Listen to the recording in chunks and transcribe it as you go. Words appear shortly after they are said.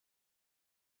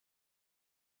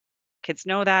kids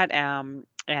know that.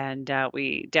 And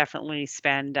we definitely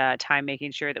spend time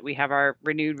making sure that we have our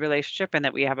renewed relationship and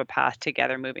that we have a path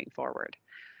together moving forward.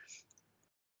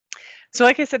 So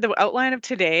like I said, the outline of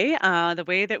today, the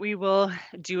way that we will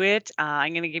do it,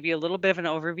 I'm going to give you a little bit of an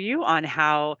overview on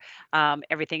how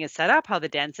everything is set up, how the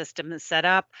DEN system is set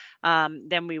up.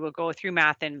 Then we will go through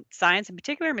math and science in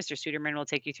particular. Mr. Suderman will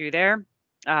take you through there.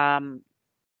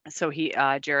 So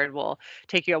Jared will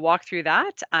take you a walk through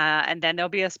that, and then there'll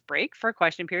be a break for a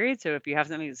question period. So if you have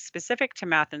something specific to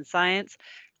math and science,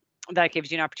 that gives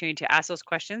you an opportunity to ask those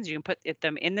questions. You can put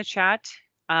them in the chat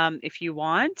if you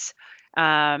want.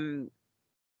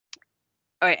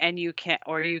 And you can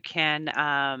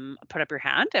put up your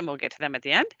hand and we'll get to them at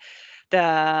the end.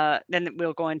 Then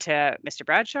we'll go into Mr.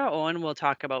 Bradshaw. Owen will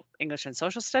talk about English and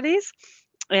social studies.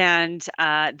 And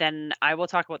then I will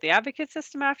talk about the advocate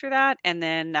system after that. And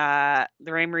then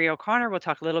Lorraine Marie O'Connor will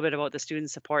talk a little bit about the student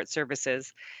support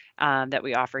services that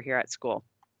we offer here at school.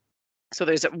 So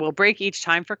we'll break each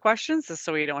time for questions, just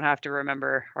so we don't have to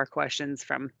remember our questions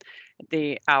from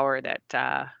the hour that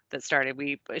started.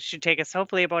 It should take us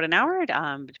hopefully about an hour,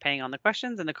 depending on the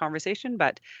questions and the conversation,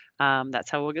 but that's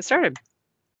how we'll get started.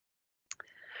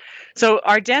 So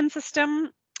our DEN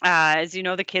system, as you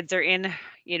know, the kids are in,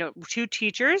 2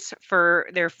 teachers for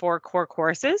their 4 core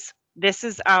courses. This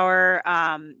is our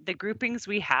the groupings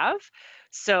we have.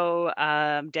 So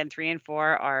DEN 3 and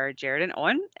 4 are Jared and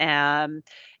Owen,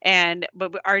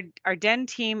 but our DEN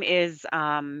team is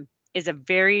a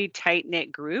very tight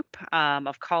knit group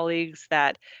of colleagues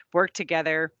that work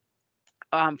together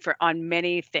on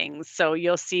many things. So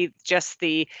you'll see just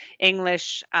the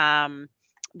English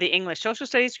social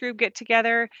studies group get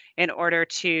together in order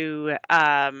to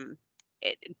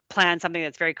plan something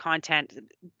that's very content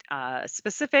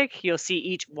specific. You'll see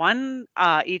each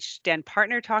DEN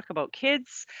partner talk about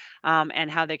kids and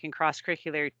how they can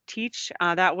cross-curricular teach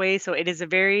that way. So it is a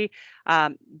very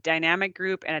dynamic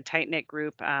group and a tight-knit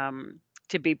group.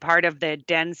 To be part of the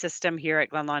DEN system here at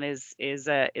Glenlawn is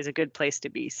a good place to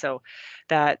be. So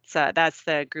that's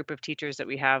the group of teachers that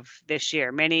we have this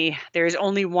year. There's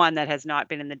only one that has not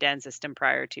been in the DEN system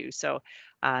prior to, so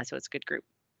it's a good group.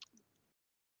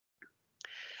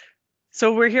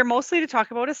 So we're here mostly to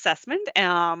talk about assessment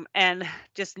and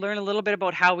just learn a little bit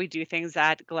about how we do things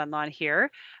at Glenlawn here.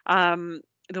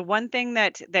 The one thing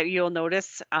that you'll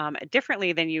notice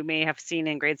differently than you may have seen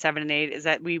in grade 7 and 8 is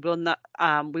that we will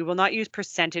not use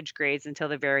percentage grades until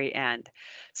the very end.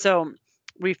 So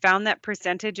we found that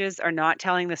percentages are not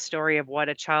telling the story of what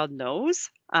a child knows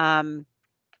and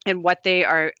what they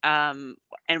are and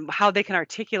how they can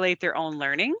articulate their own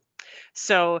learning.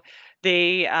 So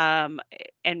we want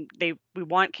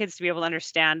kids to be able to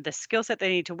understand the skill set they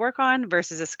need to work on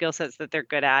versus the skill sets that they're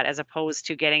good at, as opposed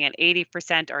to getting an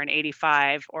 80% or an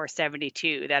 85 or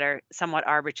 72 that are somewhat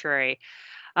arbitrary.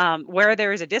 Where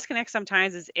there is a disconnect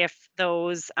sometimes is if there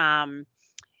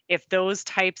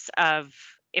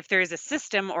is a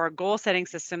system or a goal setting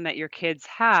system that your kids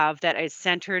have that is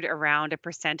centered around a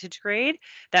percentage grade,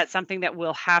 that's something that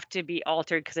will have to be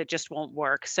altered because it just won't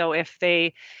work. So if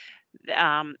there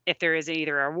is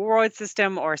either a reward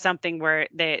system or something where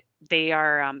they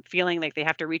are feeling like they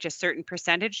have to reach a certain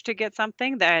percentage to get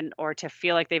something, or to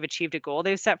feel like they've achieved a goal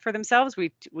they've set for themselves,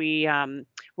 we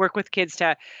work with kids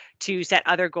to set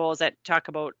other goals that talk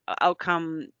about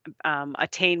outcome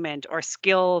attainment or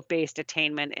skill-based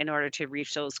attainment in order to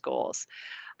reach those goals.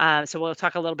 So we'll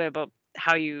talk a little bit about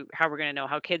how we're going to know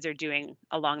how kids are doing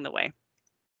along the way.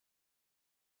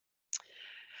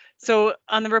 So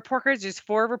on the report cards, there's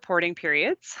 4 reporting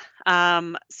periods.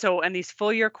 And these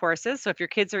full year courses, so if your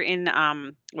kids are in,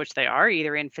 which they are,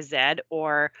 either in phys ed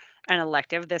or an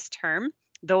elective this term,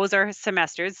 those are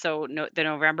semesters. So the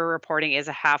November reporting is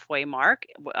a halfway mark.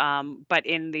 But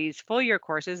in these full year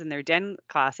courses, in their DEN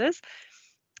classes,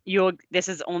 this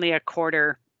is only a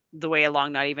quarter the way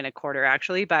along, not even a quarter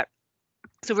actually, but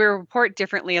so we report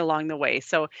differently along the way.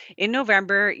 So in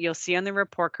November, you'll see on the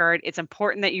report card, it's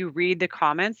important that you read the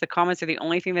comments. The comments are the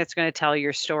only thing that's going to tell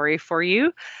your story for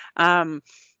you.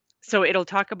 So it'll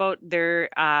talk about their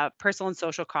personal and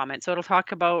social comments. So it'll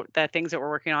talk about the things that we're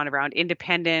working on around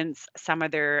independence, some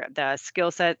of the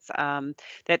skill sets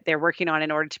that they're working on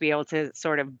in order to be able to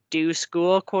sort of do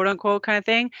school, quote unquote, kind of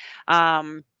thing.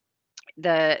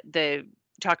 The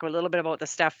talk a little bit about the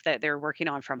stuff that they're working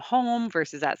on from home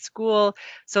versus at school.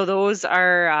 So those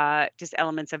are just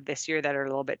elements of this year that are a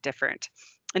little bit different.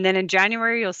 And then in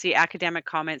January, you'll see academic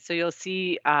comments. So you'll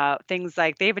see things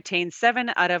like they've attained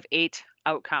 7 out of 8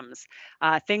 outcomes,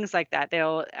 things like that.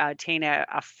 They'll attain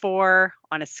a 4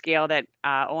 on a scale that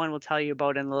Owen will tell you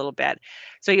about in a little bit.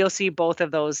 So you'll see both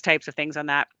of those types of things on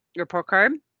that report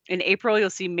card. In April, you'll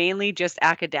see mainly just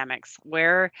academics,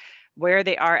 where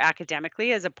they are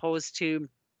academically, as opposed to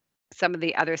some of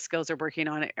the other skills they're working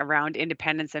on around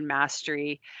independence and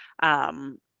mastery,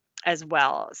 um, as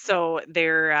well. So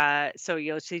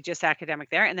you'll see just academic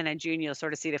there, and then in June you'll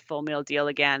sort of see the full meal deal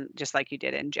again, just like you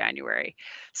did in January.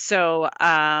 So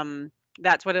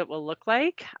that's what it will look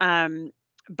like.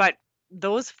 But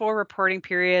those 4 reporting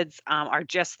periods are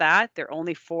just that. They're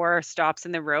only 4 stops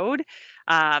in the road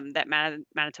that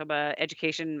Manitoba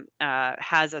Education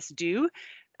has us do.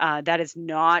 That is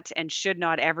not and should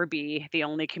not ever be the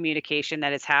only communication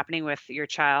that is happening with your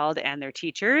child and their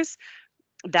teachers.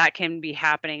 That can be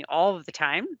happening all of the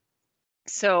time.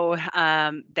 So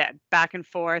that back and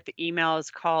forth,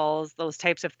 emails, calls, those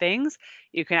types of things,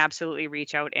 you can absolutely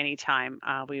reach out anytime.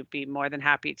 We'd be more than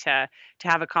happy to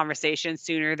have a conversation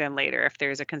sooner than later if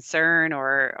there's a concern,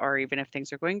 or even if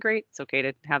things are going great. It's okay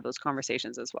to have those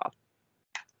conversations as well.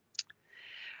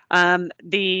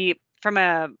 The From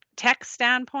a tech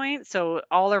standpoint, so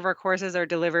all of our courses are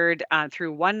delivered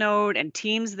through OneNote and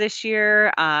Teams this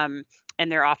year,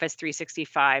 and their Office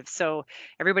 365. So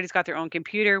everybody's got their own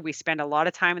computer. We spend a lot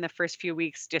of time in the first few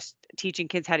weeks just teaching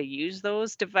kids how to use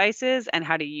those devices and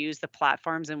how to use the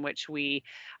platforms in which we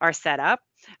are set up.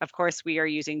 Of course, we are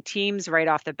using Teams right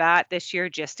off the bat this year,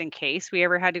 just in case we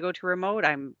ever had to go to remote.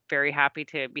 I'm very happy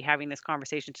to be having this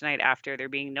conversation tonight after there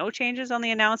being no changes on the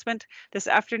announcement this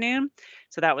afternoon.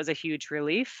 So that was a huge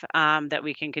relief, that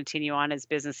we can continue on as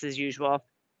business as usual.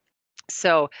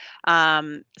 So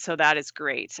that is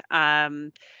great.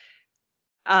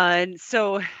 And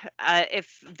so,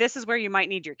 if this is where you might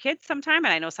need your kids sometime,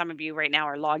 and I know some of you right now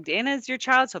are logged in as your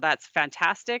child, so that's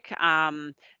fantastic.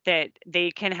 That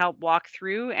they can help walk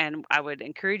through, and I would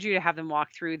encourage you to have them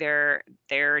walk through their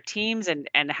teams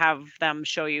and have them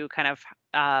show you kind of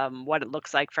what it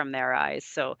looks like from their eyes.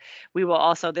 So we will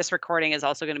also, this recording is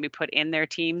also going to be put in their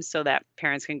teams so that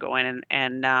parents can go in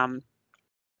and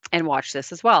watch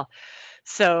this as well.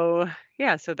 So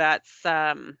yeah, so that's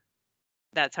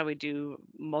how we do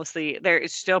mostly.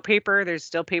 There's still paper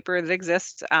that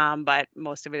exists, but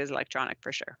most of it is electronic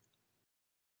for sure.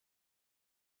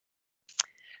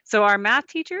 So our math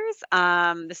teachers,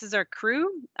 this is our crew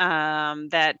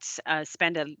that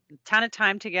spend a ton of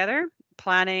time together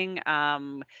planning,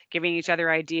 giving each other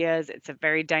ideas. It's a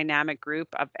very dynamic group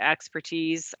of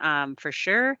expertise, for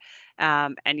sure,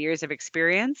 and years of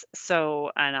experience.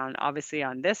 So, and obviously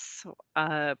on this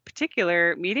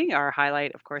particular meeting, our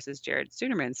highlight, of course, is Jared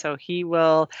Suderman. So he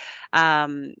will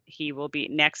be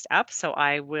next up. So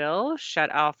I will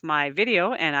shut off my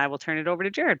video and I will turn it over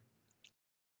to Jared.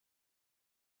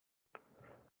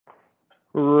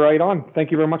 Right on. Thank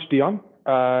you very much, Dion.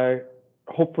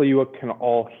 Hopefully you can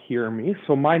all hear me.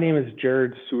 So my name is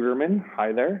Jared Suderman.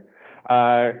 Hi there.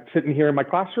 Sitting here in my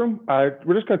classroom.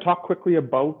 We're just going to talk quickly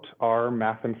about our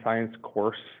math and science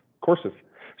courses.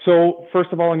 So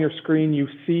first of all, on your screen, you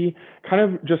see kind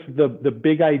of just the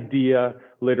big idea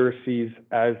literacies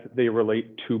as they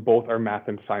relate to both our math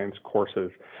and science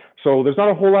courses. So there's not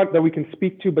a whole lot that we can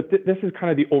speak to, but this is kind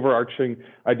of the overarching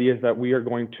ideas that we are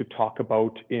going to talk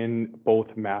about in both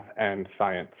math and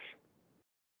science.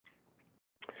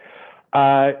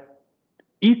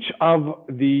 Each of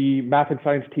the math and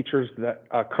science teachers that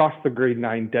across the grade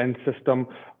 9 DEN system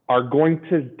are going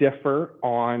to differ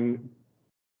on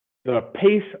the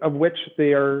pace of which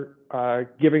they are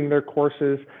giving their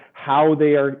courses, how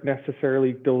they are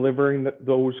necessarily delivering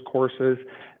those courses,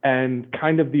 and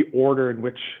kind of the order in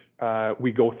which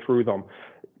we go through them.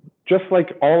 Just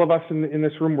like all of us in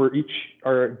this room, we're each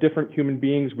are different human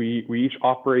beings. We each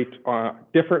operate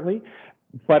differently,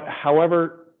 but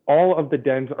however, all of the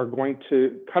DENs are going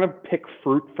to kind of pick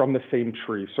fruit from the same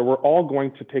tree. So we're all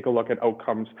going to take a look at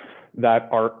outcomes that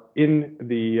are in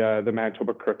the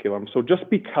Manitoba curriculum. So just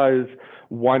because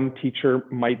one teacher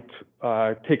might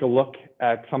take a look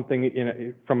at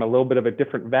something from a little bit of a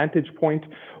different vantage point,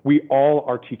 we all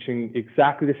are teaching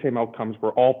exactly the same outcomes. We're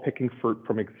all picking fruit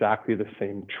from exactly the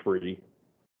same tree.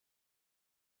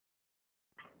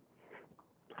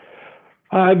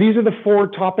 These are the 4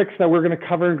 topics that we're going to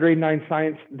cover in grade 9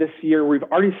 science this year. We've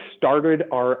already started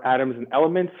our atoms and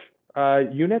elements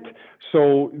unit.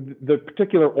 So the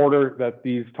particular order that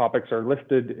these topics are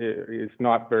listed is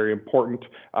not very important,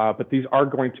 but these are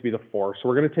going to be the 4. So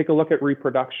we're going to take a look at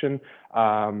reproduction,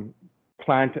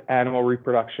 plant animal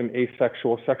reproduction,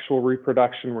 asexual, sexual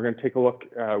reproduction. We're going to take a look,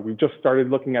 we've just started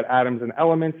looking at atoms and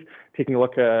elements, taking a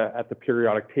look at the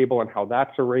periodic table and how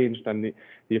that's arranged and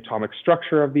the atomic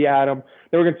structure of the atom.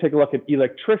 Then we're going to take a look at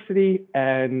electricity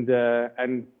and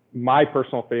my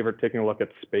personal favorite, taking a look at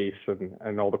space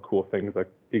and all the cool things that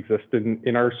exist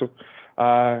in our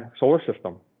solar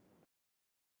system.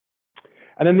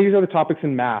 And then these are the topics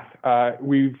in math.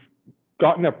 We've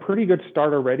gotten a pretty good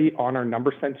start already on our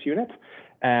number sense unit.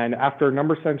 And after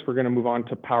number sense, we're going to move on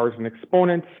to powers and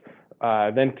exponents,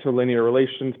 then to linear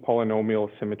relations, polynomial,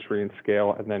 symmetry and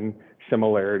scale, and then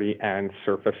similarity and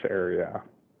surface area.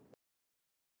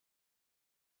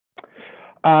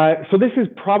 So this is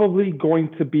probably going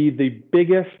to be the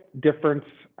biggest difference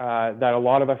that a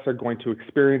lot of us are going to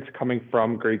experience coming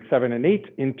from grade 7 and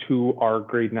 8 into our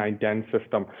grade 9 DEN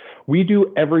system. We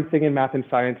do everything in math and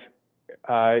science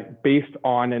based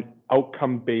on an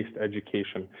outcome-based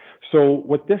education. So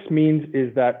what this means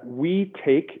is that we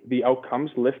take the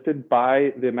outcomes listed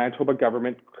by the Manitoba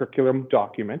government curriculum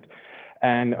document,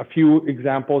 and a few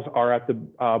examples are at the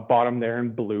bottom there in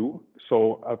blue.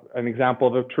 So an example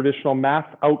of a traditional math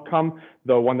outcome,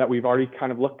 the one that we've already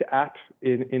kind of looked at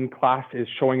in class, is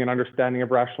showing an understanding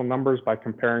of rational numbers by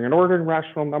comparing and ordering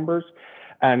rational numbers,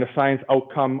 and a science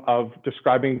outcome of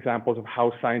describing examples of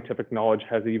how scientific knowledge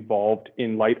has evolved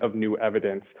in light of new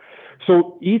evidence.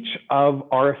 So each of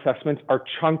our assessments are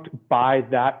chunked by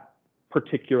that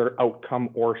particular outcome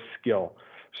or skill.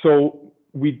 So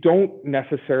we don't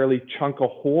necessarily chunk a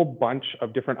whole bunch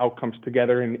of different outcomes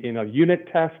together in a unit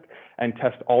test and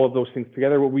test all of those things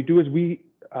together. What we do is we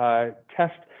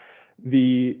test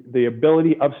the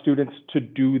ability of students to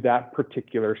do that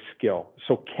particular skill.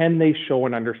 So can they show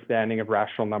an understanding of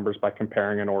rational numbers by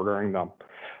comparing and ordering them?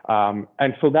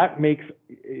 And so that makes,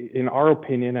 in our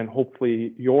opinion, and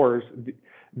hopefully yours,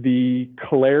 the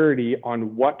clarity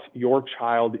on what your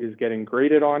child is getting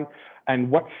graded on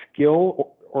and what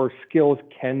skill or skills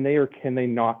can they or can they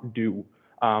not do.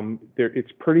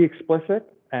 It's pretty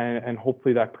explicit, and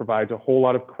hopefully that provides a whole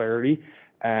lot of clarity,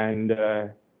 and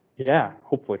yeah,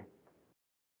 hopefully.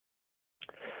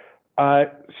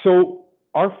 So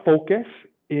our focus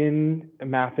in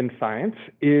math and science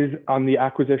is on the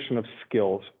acquisition of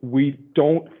skills. We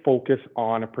don't focus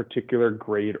on a particular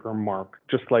grade or mark,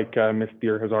 just like Ms.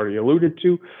 Deere has already alluded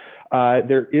to.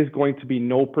 There is going to be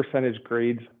no percentage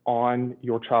grades on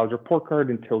your child's report card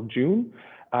until June,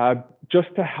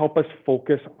 just to help us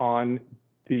focus on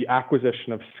the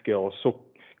acquisition of skills. So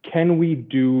can we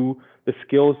do the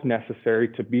skills necessary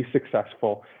to be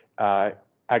successful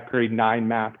at grade 9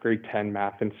 math, grade 10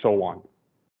 math, and so on.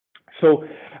 So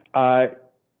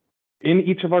in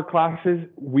each of our classes,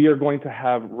 we are going to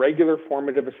have regular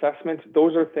formative assessments.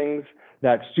 Those are things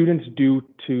that students do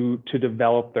to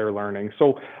develop their learning.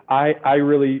 So I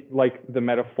really like the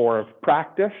metaphor of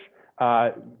practice.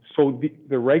 So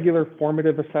the regular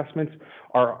formative assessments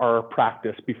are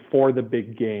practice before the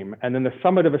big game. And then the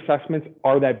summative assessments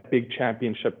are that big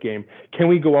championship game. Can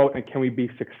we go out and can we be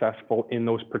successful in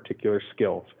those particular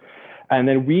skills? And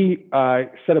then we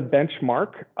set a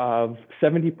benchmark of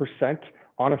 70%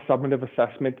 on a summative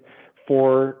assessment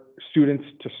for students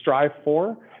to strive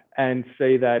for and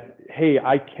say that, hey,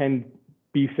 I can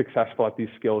be successful at these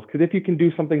skills. Because if you can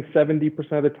do something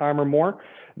 70% of the time or more,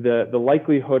 the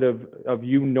likelihood of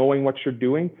you knowing what you're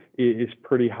doing is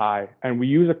pretty high. And we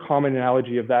use a common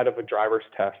analogy of that of a driver's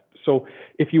test. So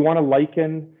if you want to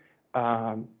liken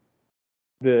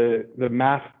the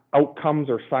math outcomes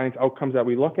or science outcomes that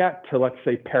we look at to, let's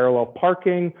say, parallel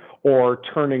parking or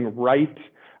turning right,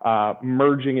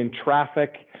 merging in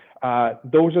traffic,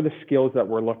 those are the skills that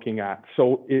we're looking at.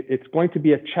 So it's going to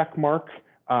be a check mark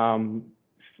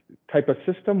type of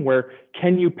system where,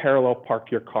 can you parallel park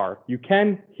your car? You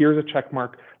can, here's a check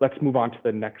mark, let's move on to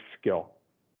the next skill.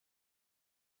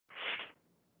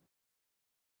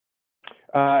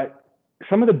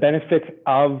 Some of the benefits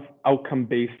of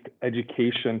outcome-based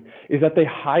education is that they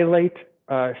highlight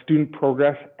student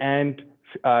progress and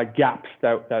gaps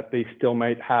that they still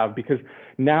might have, because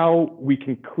now we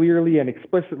can clearly and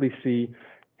explicitly see,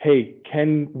 hey,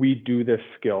 can we do this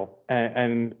skill?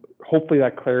 And hopefully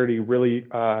that clarity really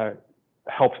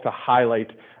helps to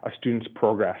highlight a student's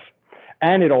progress.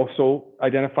 And it also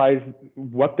identifies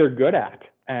what they're good at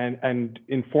and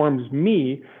informs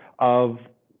me of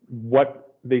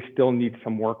what they still need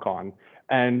some work on.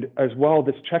 And as well,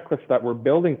 this checklist that we're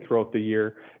building throughout the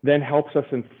year then helps us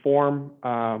inform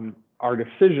our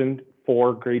decision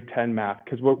for grade 10 math.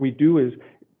 Because what we do is,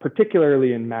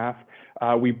 particularly in math,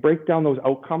 we break down those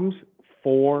outcomes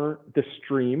for the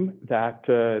stream that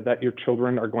your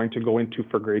children are going to go into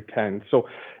for grade 10. So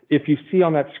if you see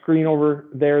on that screen over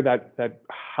there, that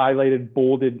highlighted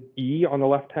bolded E on the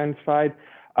left-hand side,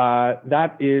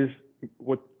 that is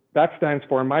what that stands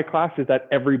for in my class, is that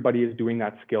everybody is doing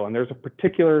that skill. And there's a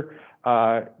particular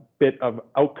bit of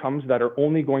outcomes that are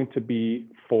only going to be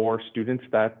for students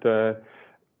that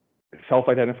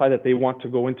self-identify that they want to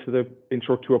go into the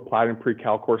Intro to Applied and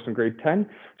Pre-Cal course in grade 10.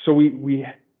 So we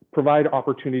provide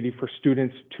opportunity for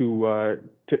students to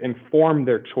inform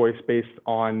their choice based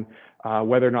on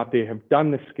whether or not they have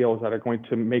done the skills that are going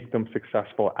to make them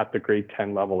successful at the grade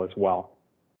 10 level as well.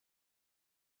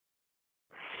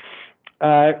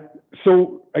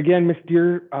 So again, Ms.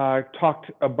 Deer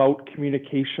talked about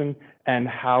communication and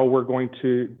how we're going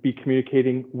to be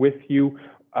communicating with you.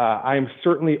 I am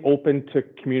certainly open to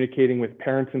communicating with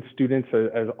parents and students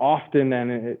as often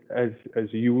and as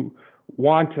you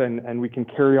want, and we can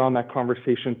carry on that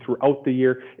conversation throughout the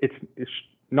year. It's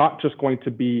not just going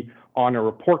to be on a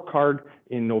report card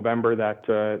in November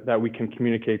that we can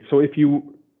communicate. So if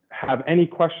you have any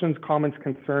questions, comments,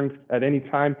 concerns at any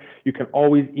time, you can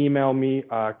always email me,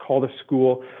 call the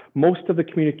school. Most of the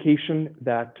communication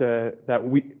that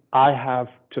I have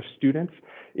to students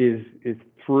is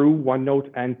through OneNote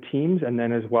and Teams, and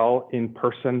then as well in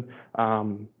person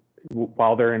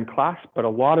while they're in class. But a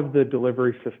lot of the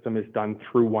delivery system is done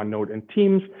through OneNote and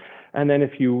Teams. And then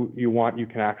if you want, you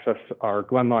can access our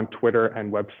Glenlawn Twitter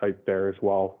and website there as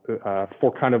well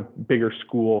for kind of bigger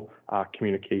school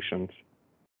communications.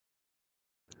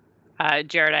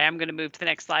 Jared, I am going to move to the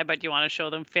next slide, but do you want to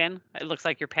show them Finn? It looks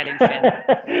like you're petting Finn.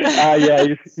 Yeah,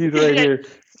 he's right here.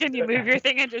 Can you move your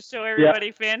thing and just show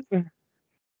everybody Finn?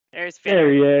 There's Finn.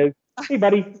 There he is. Hey,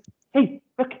 buddy. Hey,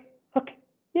 look.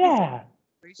 Yeah.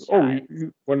 Oh,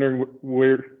 you're wondering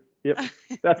where? Yep,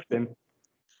 that's Finn.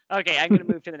 Okay, I'm going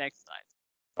to move to the next slide.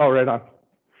 Oh, right on.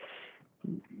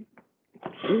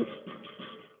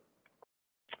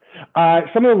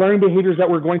 Some of the learning behaviors that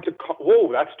we're going to,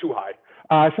 whoa, that's too high.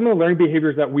 Some of the learning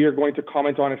behaviors that we are going to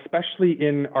comment on, especially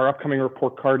in our upcoming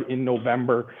report card in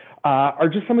November, are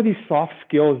just some of these soft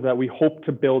skills that we hope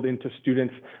to build into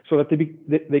students so that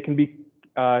they can be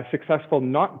successful,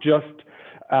 not just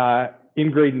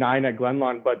in grade 9 at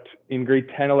Glenlawn, but in grade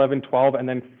 10, 11, 12, and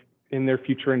then in their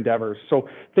future endeavors. So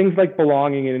things like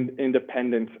belonging and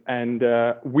independence. And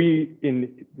we,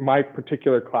 in my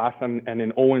particular class and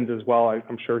in Owen's as well,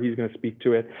 I'm sure he's going to speak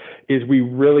to it, is we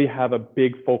really have a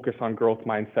big focus on growth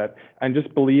mindset and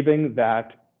just believing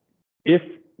that if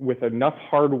with enough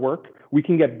hard work, we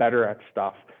can get better at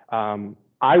stuff.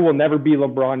 I will never be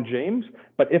LeBron James,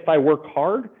 but if I work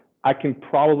hard, I can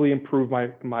probably improve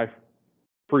my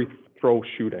free throw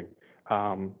shooting.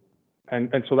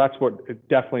 And so that's what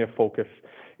definitely a focus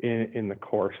in the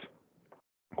course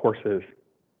is.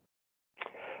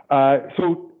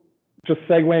 So just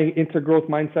segueing into growth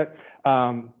mindset,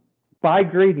 by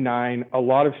grade 9, a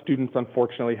lot of students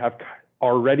unfortunately have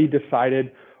already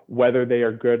decided whether they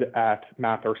are good at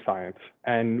math or science.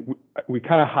 And we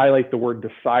kind of highlight the word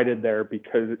decided there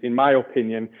because in my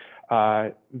opinion,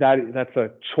 that's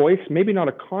a choice, maybe not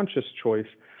a conscious choice,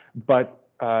 but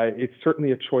it's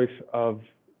certainly a choice of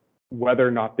whether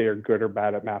or not they are good or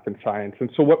bad at math and science.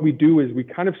 And so what we do is we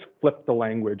kind of flip the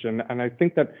language. And I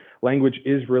think that language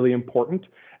is really important.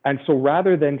 And so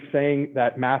rather than saying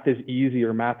that math is easy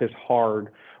or math is hard,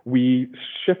 we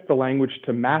shift the language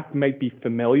to math might be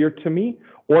familiar to me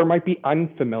or it might be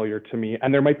unfamiliar to me.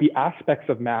 And there might be aspects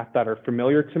of math that are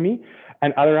familiar to me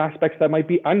and other aspects that might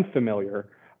be unfamiliar.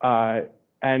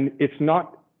 And it's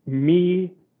not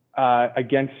me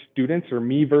against students or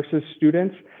me versus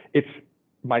students. It's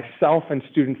myself and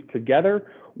students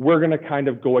together. We're going to kind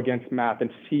of go against math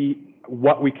and see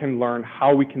what we can learn,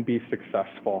 how we can be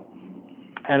successful.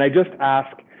 And I just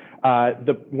ask,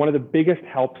 one of the biggest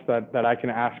helps that I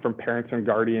can ask from parents and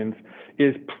guardians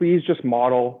is please just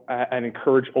model and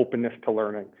encourage openness to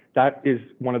learning. That is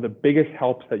one of the biggest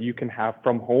helps that you can have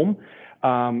from home.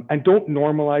 And don't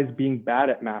normalize being bad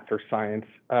at math or science.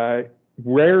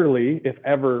 Rarely, if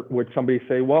ever, would somebody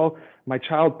say, well, my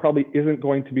child probably isn't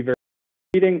going to be very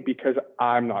reading because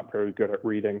I'm not very good at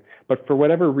reading. But for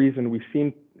whatever reason, we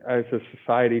seem as a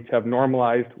society to have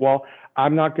normalized, well,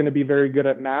 I'm not going to be very good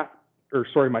at math, or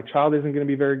sorry, my child isn't going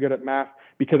to be very good at math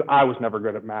because I was never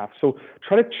good at math. So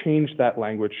try to change that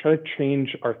language, try to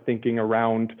change our thinking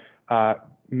around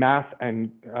math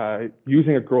and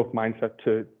using a growth mindset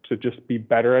to just be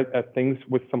better at things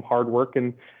with some hard work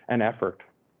and effort.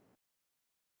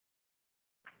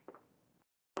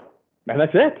 And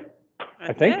that's it,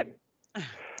 I think.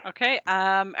 Okay.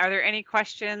 Are there any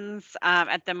questions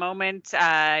at the moment?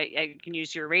 You can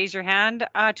use your raise your hand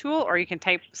tool, or you can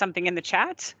type something in the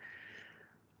chat.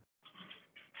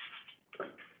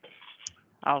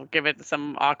 I'll give it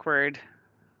some awkward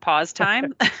pause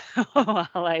time while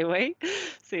I wait.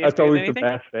 See if That's there's always anything. the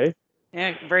best, eh?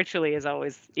 Yeah, virtually is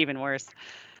always even worse.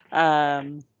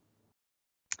 Okay,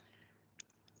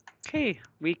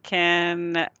 we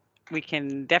can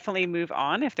definitely move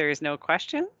on if there is no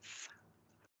questions.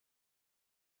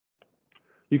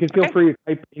 You can feel free to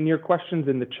type in your questions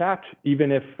in the chat,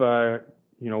 even if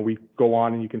we go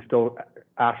on, and you can still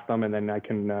ask them, and then I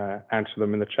can answer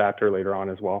them in the chat or later on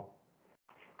as well.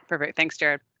 Perfect. Thanks,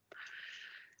 Jared.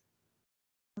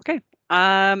 Okay.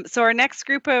 So our next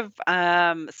group of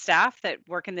staff that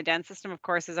work in the DEN system, of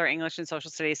course, is our English and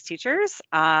Social Studies teachers.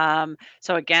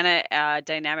 So again, a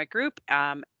dynamic group.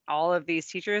 All of these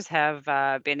teachers have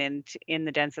been in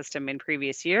the DEN system in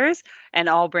previous years, and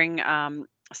all bring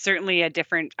certainly a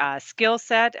different skill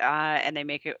set, and they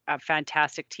make a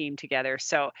fantastic team together.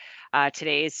 So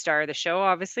today's star of the show,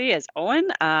 obviously, is Owen.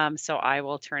 So I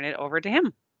will turn it over to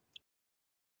him.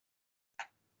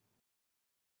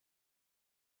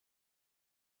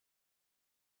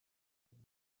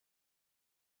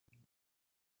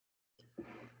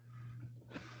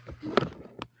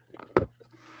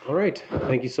 All right.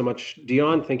 Thank you so much,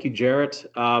 Dion. Thank you, Jarrett.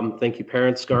 Thank you,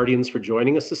 parents, guardians, for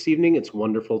joining us this evening. It's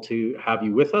wonderful to have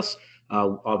you with us.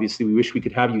 Obviously, we wish we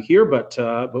could have you here, but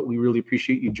we really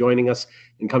appreciate you joining us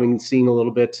and coming and seeing a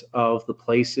little bit of the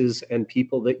places and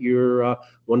people that your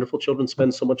wonderful children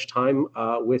spend so much time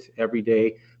with every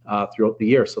day throughout the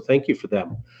year. So thank you for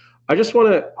them. I just want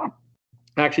to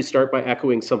actually start by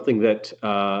echoing something that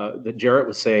that Jarrett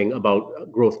was saying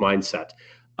about growth mindset.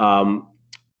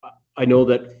 I know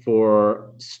that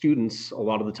for students, a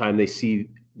lot of the time they see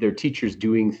their teachers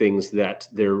doing things that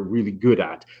they're really good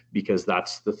at, because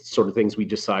that's the sort of things we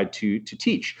decide to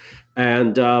teach.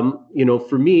 And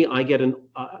for me, I get an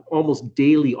almost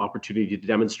daily opportunity to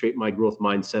demonstrate my growth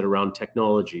mindset around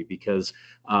technology, because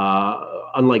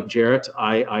unlike Jarrett,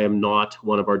 I am not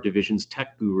one of our division's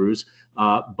tech gurus,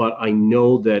 but I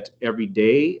know that every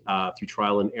day through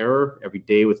trial and error, every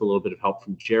day with a little bit of help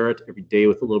from Jarrett, every day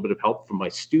with a little bit of help from my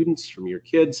students, from your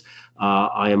kids,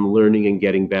 I am learning and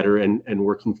getting better and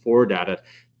working forward at it.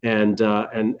 And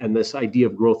this idea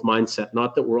of growth mindset,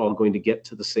 not that we're all going to get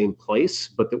to the same place,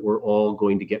 but that we're all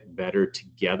going to get better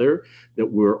together, that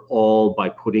we're all, by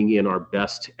putting in our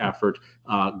best effort,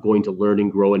 going to learn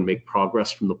and grow and make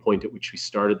progress from the point at which we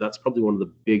started. That's probably one of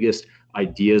the biggest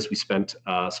ideas. We spent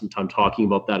some time talking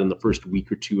about that in the first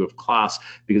week or two of class,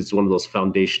 because it's one of those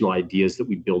foundational ideas that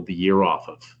we build the year off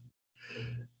of.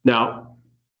 Now,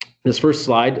 this first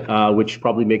slide, which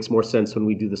probably makes more sense when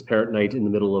we do this parent night in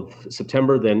the middle of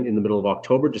September than in the middle of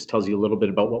October, just tells you a little bit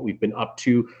about what we've been up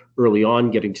to early on,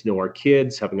 getting to know our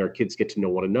kids, having our kids get to know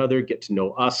one another, get to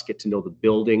know us, get to know the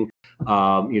building,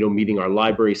 meeting our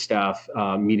library staff,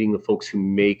 meeting the folks who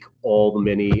make all the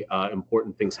many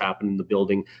important things happen in the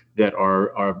building that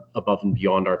are above and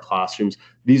beyond our classrooms.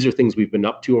 These are things we've been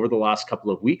up to over the last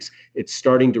couple of weeks. It's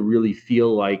starting to really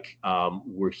feel like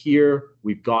we're here,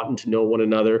 we've gotten to know one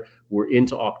another, we're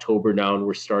into October now, and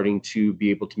we're starting to be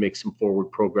able to make some forward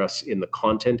progress in the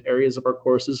content areas of our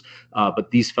courses.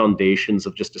 But these foundations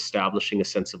of just establishing a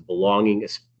sense of belonging,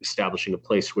 establishing a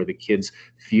place where the kids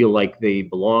feel like they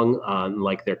belong and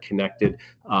like they're connected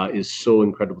is so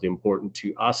incredibly important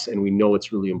to us. And we know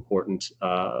it's really important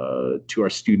to our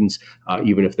students,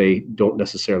 even if they don't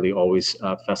necessarily always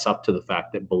fess up to the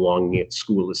fact that belonging at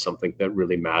school is something that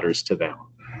really matters to them.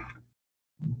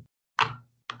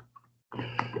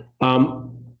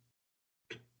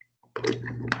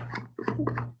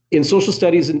 In social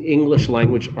studies and English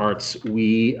language arts,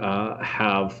 we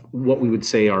have what we would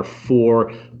say are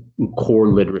 4 core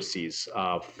literacies,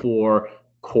 4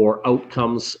 core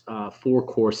outcomes, 4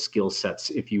 core skill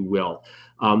sets, if you will.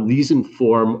 These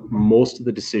inform most of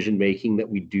the decision making that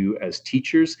we do as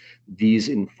teachers. These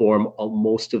inform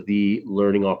most of the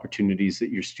learning opportunities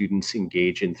that your students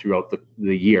engage in throughout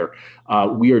the year.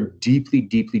 We are deeply,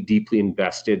 deeply, deeply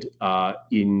invested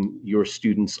in your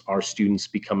students, our students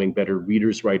becoming better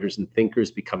readers, writers, and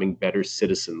thinkers, becoming better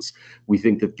citizens. We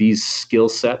think that these skill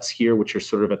sets here, which are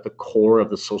sort of at the core of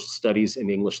the social studies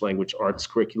and English language arts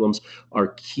curriculums, are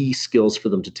key skills for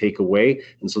them to take away.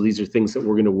 And so these are things that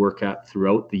we're going to work at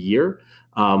throughout the year.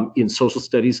 In social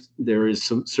studies, there is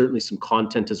certainly some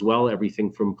content as well,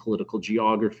 everything from political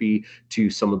geography to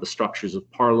some of the structures of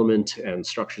parliament and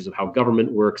structures of how government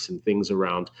works and things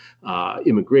around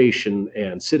immigration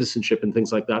and citizenship and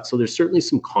things like that. So there's certainly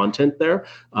some content there,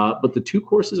 but the 2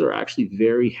 courses are actually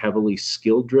very heavily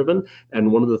skill driven.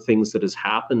 And one of the things that has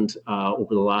happened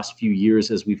over the last few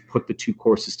years as we've put the 2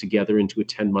 courses together into a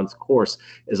 10-month course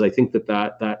is I think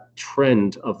that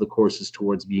trend of the courses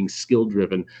towards being skill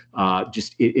driven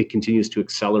it continues to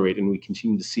accelerate, and we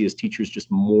continue to see as teachers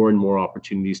just more and more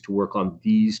opportunities to work on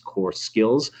these core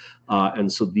skills.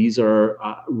 And so these are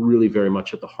really very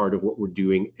much at the heart of what we're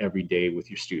doing every day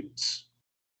with your students.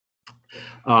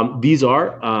 These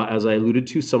are, as I alluded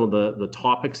to, some of the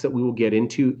topics that we will get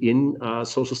into in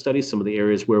social studies, some of the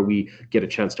areas where we get a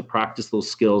chance to practice those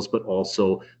skills, but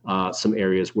also some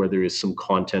areas where there is some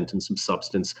content and some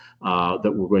substance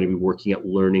that we're going to be working at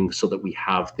learning so that we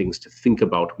have things to think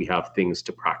about, we have things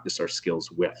to practice our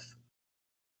skills with.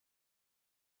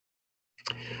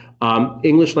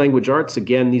 English language arts,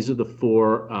 again, these are the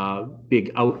four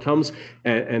big outcomes.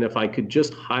 And if I could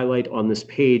just highlight on this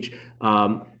page,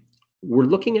 we're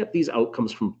looking at these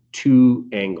outcomes from two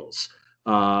angles.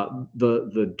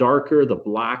 The darker, the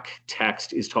black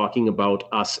text is talking about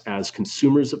us as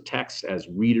consumers of text, as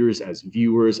readers, as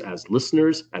viewers, as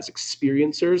listeners, as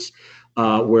experiencers,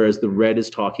 whereas the red is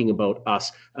talking about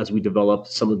us as we develop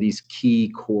some of these key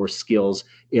core skills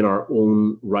in our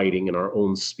own writing, in our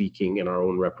own speaking, in our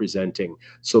own representing.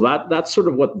 So that's sort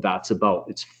of what that's about.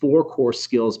 It's four core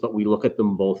skills, but we look at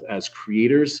them both as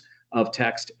creators of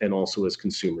text and also as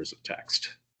consumers of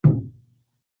text.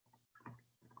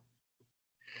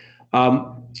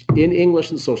 In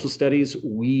English and social studies,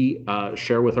 we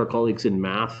share with our colleagues in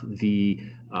math the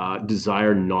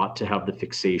desire not to have the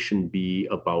fixation be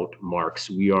about marks.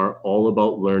 We are all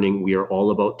about learning. We are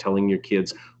all about telling your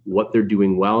kids what they're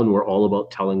doing well, and we're all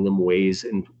about telling them ways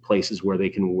and places where they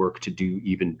can work to do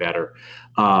even better.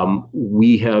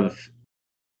 We have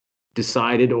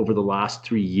decided over the last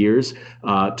 3 years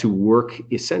to work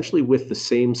essentially with the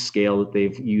same scale that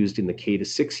they've used in the K to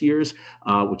 6 years,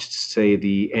 which is say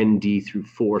the ND through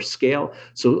 4 scale.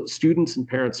 So students and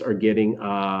parents are getting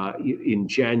in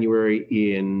January,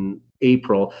 in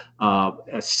April,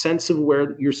 a sense of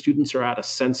where your students are at, a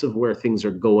sense of where things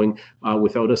are going,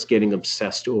 without us getting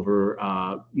obsessed over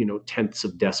tenths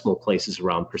of decimal places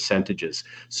around percentages.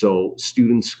 So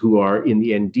students who are in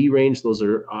the ND range, those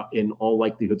are in all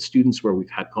likelihood students where we've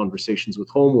had conversations with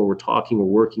home, where we're talking, we're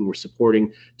working, we're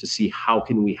supporting to see how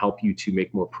can we help you to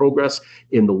make more progress.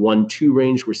 In the 1-2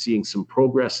 range, we're seeing some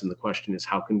progress, and the question is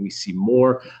how can we see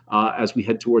more as we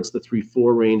head towards the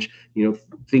 3-4 range.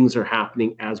 Things are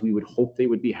happening as we would hope they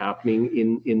would be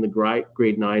happening in the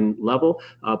grade 9 level,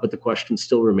 but the question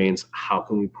still remains, how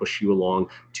can we push you along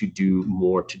to do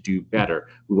more, to do better?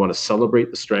 We want to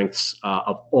celebrate the strengths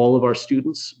of all of our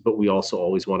students, but we also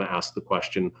always want to ask the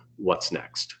question, what's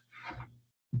next?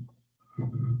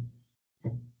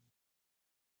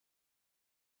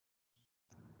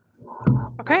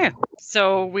 Okay,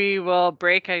 so we will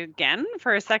break again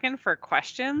for a second for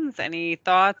questions. Any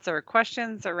thoughts or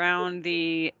questions around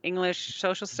the English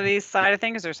social studies side of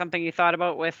things, or something you thought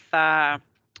about with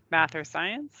math or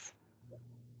science?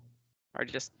 Or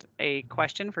just a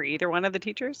question for either one of the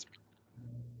teachers?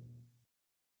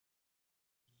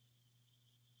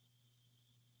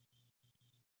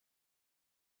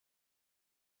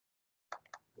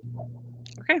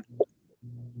 Okay.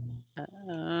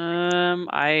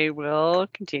 I will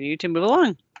continue to move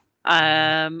along.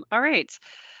 All right.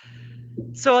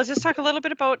 So let's just talk a little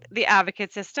bit about the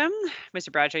advocate system.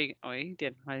 Mr. Bradshaw, he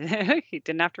did. He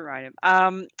didn't have to write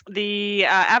him. The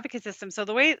advocate system.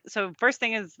 So first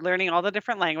thing is learning all the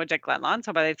different language at Glenlawn.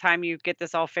 So by the time you get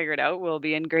this all figured out, we'll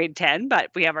be in grade 10,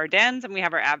 but we have our DENs and we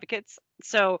have our advocates.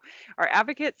 So our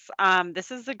advocates,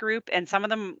 this is the group, and some of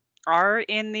them are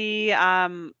in the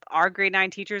our grade 9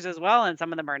 teachers as well, and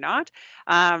some of them are not.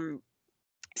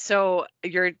 So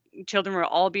your children will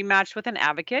all be matched with an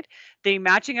advocate. The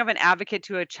matching of an advocate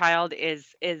to a child is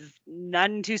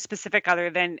none too specific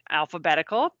other than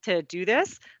alphabetical to do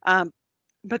this.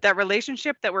 But that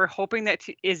relationship that we're hoping that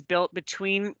is built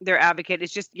between their advocate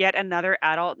is just yet another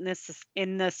adult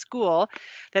in the school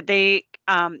that they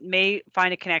may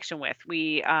find a connection with.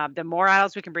 The more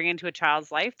adults we can bring into a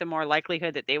child's life, the more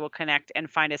likelihood that they will connect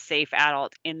and find a safe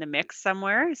adult in the mix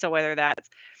somewhere. So whether that's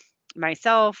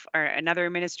myself or another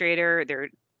administrator, their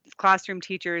classroom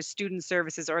teachers, student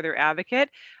services, or their advocate,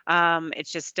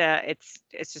 it's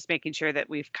just making sure that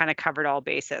we've kind of covered all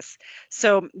bases.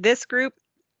 So this group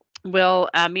will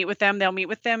meet with them. They'll meet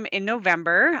with them in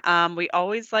November. We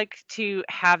always like to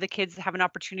have the kids have an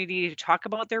opportunity to talk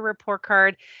about their report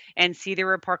card and see their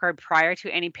report card prior to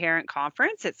any parent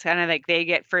conference. It's kind of like they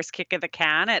get first kick of the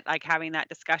can at like having that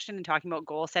discussion and talking about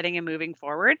goal setting and moving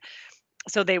forward.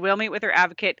 So they will meet with their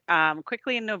advocate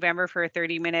quickly in November for a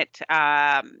 30-minute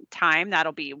time.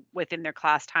 That'll be within their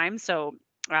class time. So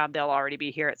they'll already be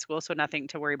here at school, so nothing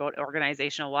to worry about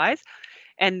organizational wise.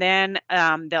 And then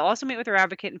they'll also meet with their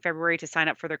advocate in February to sign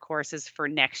up for their courses for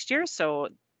next year. So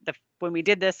when we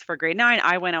did this for grade 9,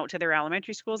 I went out to their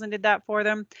elementary schools and did that for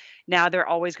them. Now they're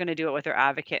always going to do it with their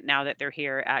advocate now that they're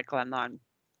here at Glenlawn.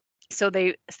 So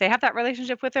they have that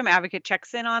relationship with them. Advocate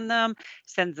checks in on them,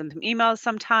 sends them some emails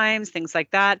sometimes, things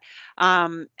like that.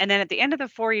 And then at the end of the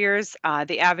 4 years,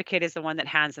 the advocate is the one that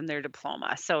hands them their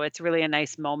diploma. So it's really a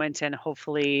nice moment, and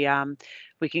hopefully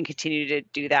we can continue to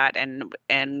do that.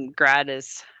 And grad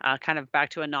is kind of back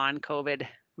to a non-COVID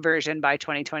version by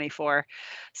 2024.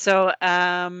 So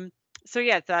so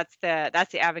yeah, that's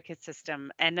the advocate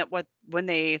system. And when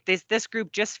this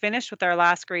group just finished with our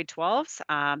last grade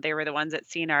 12s, they were the ones that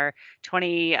seen our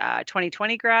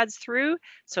 2020 grads through.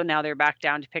 So now they're back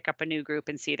down to pick up a new group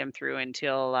and see them through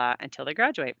until they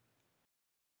graduate.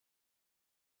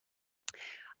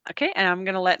 Okay, and I'm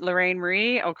going to let Lorraine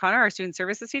Marie O'Connor, our student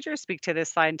services teacher, speak to this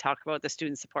slide and talk about the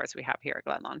student supports we have here at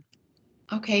Glenlawn.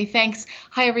 Okay, thanks.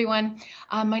 Hi, everyone.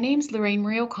 My name is Lorraine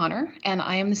Marie O'Connor, and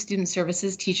I am the student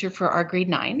services teacher for our grade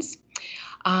 9s.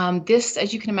 This,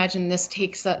 as you can imagine,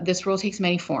 this role takes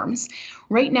many forms.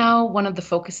 Right now, one of the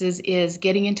focuses is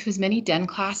getting into as many DEN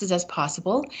classes as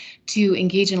possible to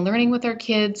engage in learning with our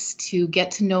kids, to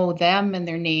get to know them and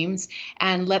their names,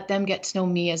 and let them get to know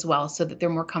me as well, so that they're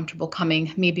more comfortable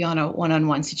coming maybe on a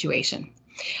one-on-one situation.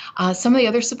 Some of the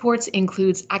other supports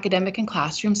includes academic and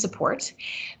classroom support.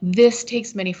 This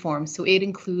takes many forms. So it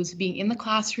includes being in the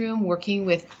classroom, working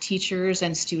with teachers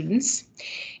and students.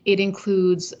 It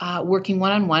includes working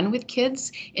one-on-one with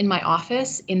kids in my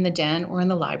office, in the den, or in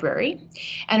the library.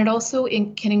 And it also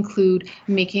can include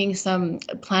making some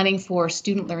planning for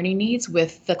student learning needs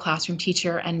with the classroom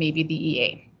teacher and maybe the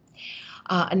EA.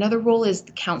 Another role is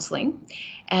counseling,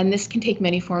 and this can take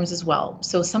many forms as well.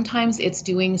 So sometimes it's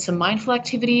doing some mindful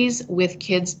activities with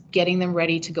kids, getting them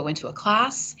ready to go into a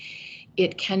class.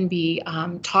 It can be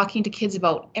talking to kids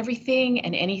about everything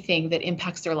and anything that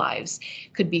impacts their lives.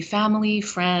 Could be family,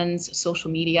 friends, social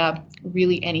media,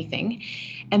 really anything.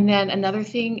 And then another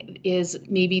thing is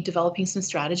maybe developing some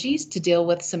strategies to deal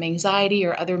with some anxiety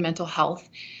or other mental health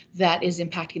that is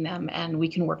impacting them, and we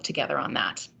can work together on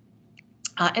that.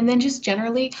 And then just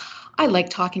generally, I like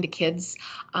talking to kids.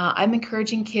 I'm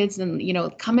encouraging kids and,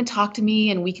 come and talk to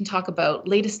me, and we can talk about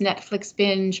latest Netflix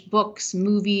binge, books,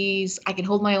 movies. I can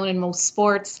hold my own in most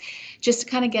sports, just to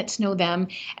kind of get to know them.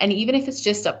 And even if it's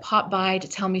just a pop by to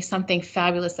tell me something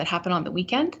fabulous that happened on the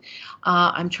weekend,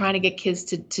 I'm trying to get kids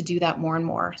to do that more and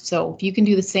more. So if you can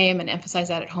do the same and emphasize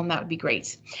that at home, that would be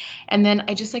great. And then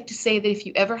I just like to say that if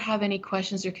you ever have any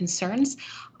questions or concerns,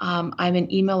 I'm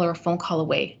an email or a phone call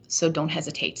away, so don't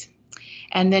hesitate.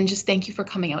 And then just thank you for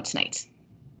coming out tonight.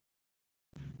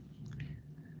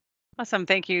 Awesome.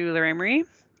 Thank you, Lorraine Marie.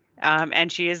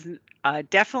 And she is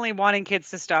definitely wanting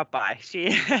kids to stop by.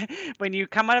 When you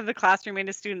come out of the classroom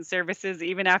into student services,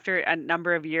 even after a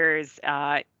number of years,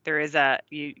 there is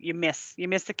you miss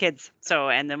the kids. So,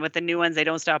 and then with the new ones, they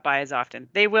don't stop by as often.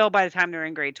 They will by the time they're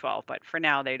in grade 12, but for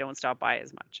now, they don't stop by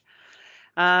as much.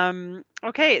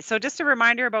 Okay, so just a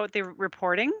reminder about the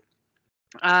reporting.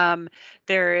 We've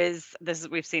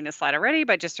seen this slide already,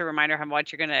 but just a reminder of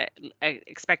what you're going to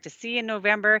expect to see in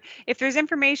November. If there's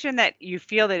information that you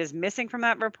feel that is missing from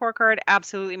that report card,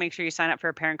 absolutely make sure you sign up for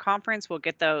a parent conference. We'll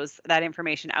get that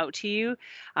information out to you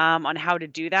on how to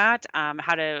do that,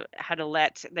 how to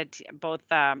let both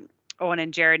Owen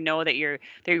and Jared know that you're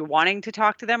wanting to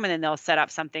talk to them, and then they'll set up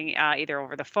something either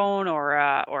over the phone or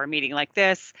a meeting like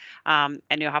this, and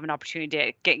you'll have an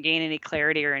opportunity to gain any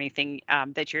clarity or anything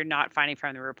that you're not finding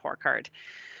from the report card.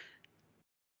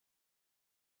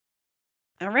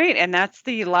 All right, and that's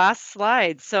the last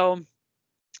slide. So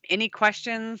any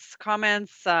questions,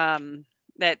 comments,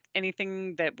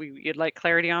 anything that you'd like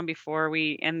clarity on before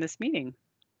we end this meeting?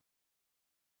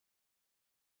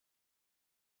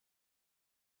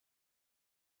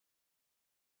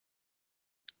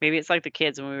 Maybe it's like the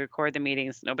kids when we record the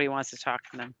meetings, nobody wants to talk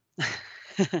to them.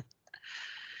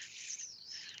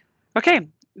 Okay,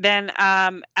 then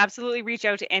absolutely reach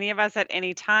out to any of us at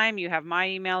any time. You have my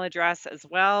email address as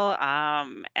well,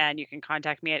 and you can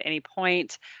contact me at any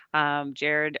point.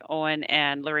 Jared, Owen,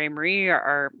 and Lorraine Marie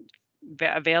are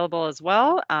available as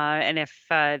well. And if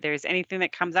there's anything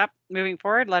that comes up moving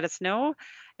forward, let us know.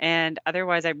 And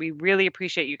otherwise, we really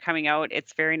appreciate you coming out.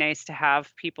 It's very nice to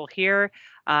have people here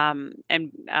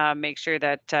and make sure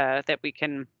that we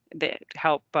can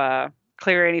help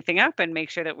clear anything up and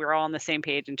make sure that we're all on the same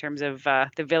page in terms of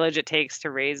the village it takes to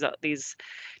raise these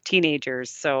teenagers.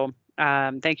 So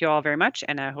thank you all very much,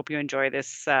 and I hope you enjoy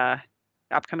this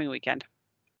upcoming weekend.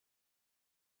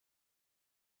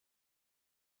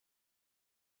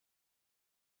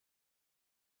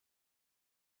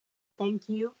 Thank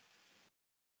you.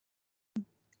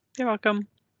 You're welcome.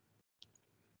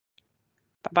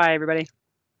 Bye-bye, everybody.